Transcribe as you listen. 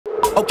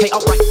Okay,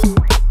 alright.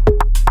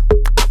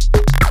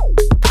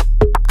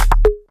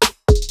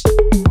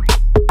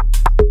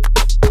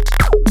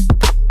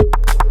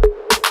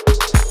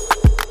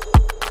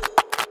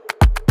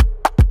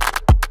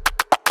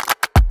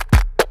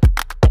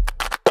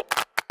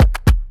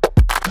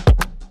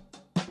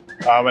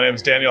 My name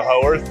is Daniel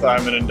Helwarth.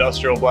 I'm an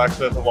industrial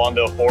blacksmith at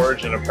Lawndale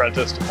Forge and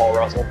apprentice to Paul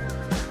Russell.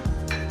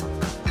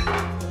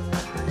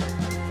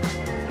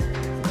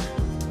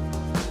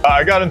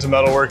 I got into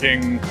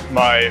metalworking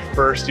my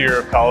first year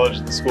of college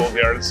at the School of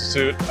the Art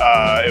Institute.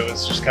 It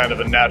was just kind of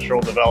a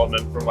natural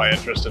development from my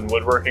interest in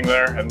woodworking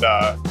there, and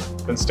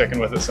been sticking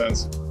with it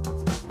since.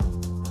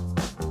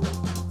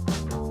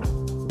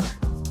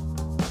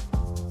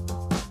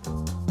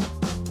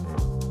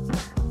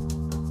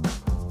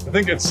 I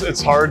think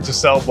it's hard to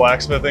sell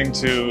blacksmithing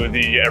to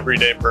the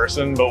everyday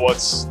person, but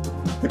what's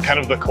kind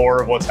of the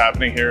core of what's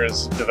happening here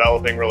is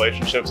developing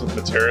relationships with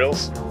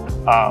materials.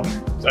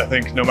 I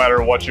think no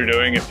matter what you're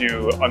doing, if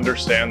you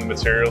understand the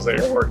materials that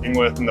you're working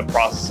with and the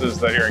processes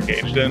that you're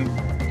engaged in,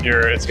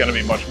 it's going to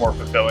be much more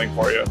fulfilling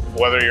for you.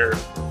 Whether you're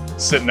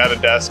sitting at a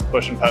desk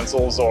pushing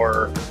pencils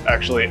or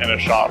actually in a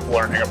shop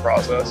learning a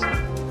process.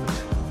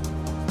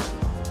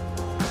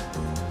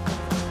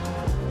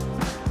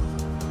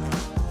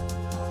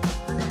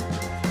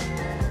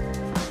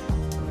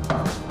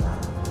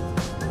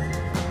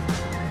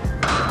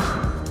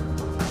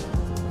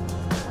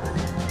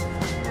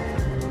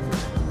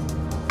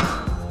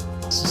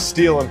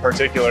 Steel in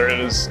particular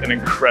is an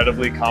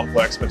incredibly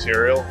complex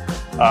material.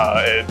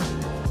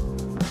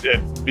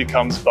 It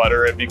becomes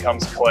butter, it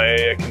becomes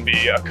clay, it can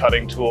be a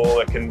cutting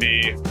tool, it can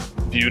be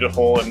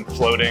beautiful and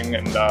floating,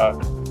 and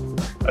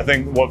I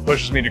think what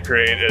pushes me to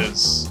create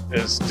is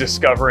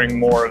discovering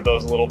more of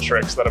those little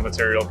tricks that a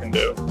material can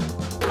do.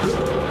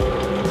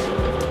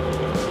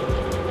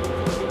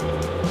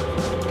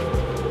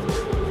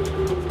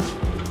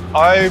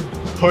 I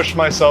push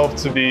myself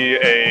to be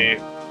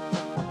a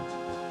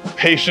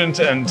patient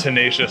and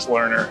tenacious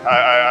learner.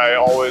 I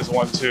always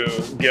want to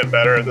get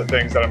better at the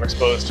things that I'm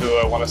exposed to.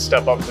 I want to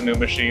step up to new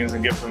machines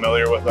and get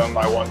familiar with them.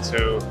 I want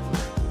to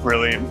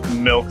really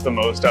milk the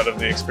most out of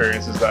the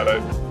experiences that I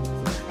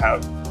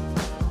have.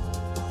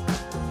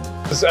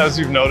 As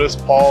you've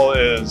noticed, Paul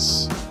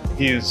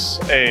he's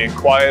a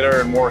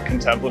quieter and more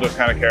contemplative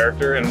kind of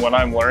character, and when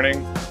I'm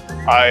learning,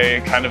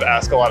 I kind of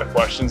ask a lot of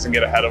questions and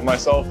get ahead of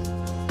myself.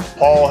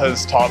 Paul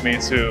has taught me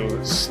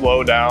to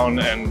slow down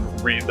and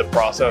read the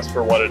process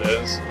for what it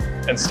is,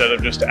 instead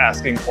of just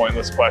asking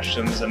pointless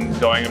questions and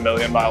going a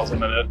million miles a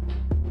minute.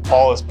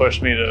 Paul has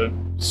pushed me to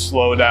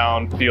slow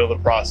down, feel the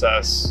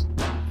process,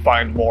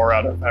 find more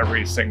out of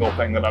every single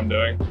thing that I'm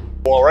doing.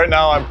 Well, right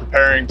now I'm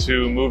preparing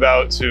to move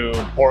out to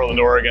Portland,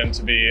 Oregon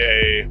to be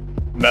a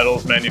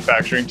metals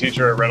manufacturing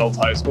teacher at Reynolds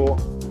High School.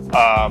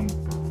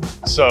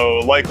 So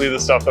likely the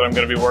stuff that I'm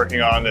going to be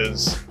working on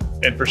is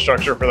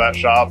infrastructure for that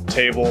shop,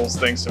 tables,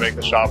 things to make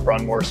the shop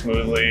run more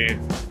smoothly,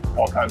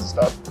 all kinds of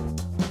stuff.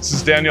 This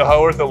is Daniel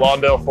Helwarth at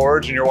Lawndale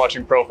Forge, and you're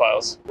watching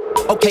Profiles.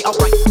 Okay,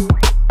 alright.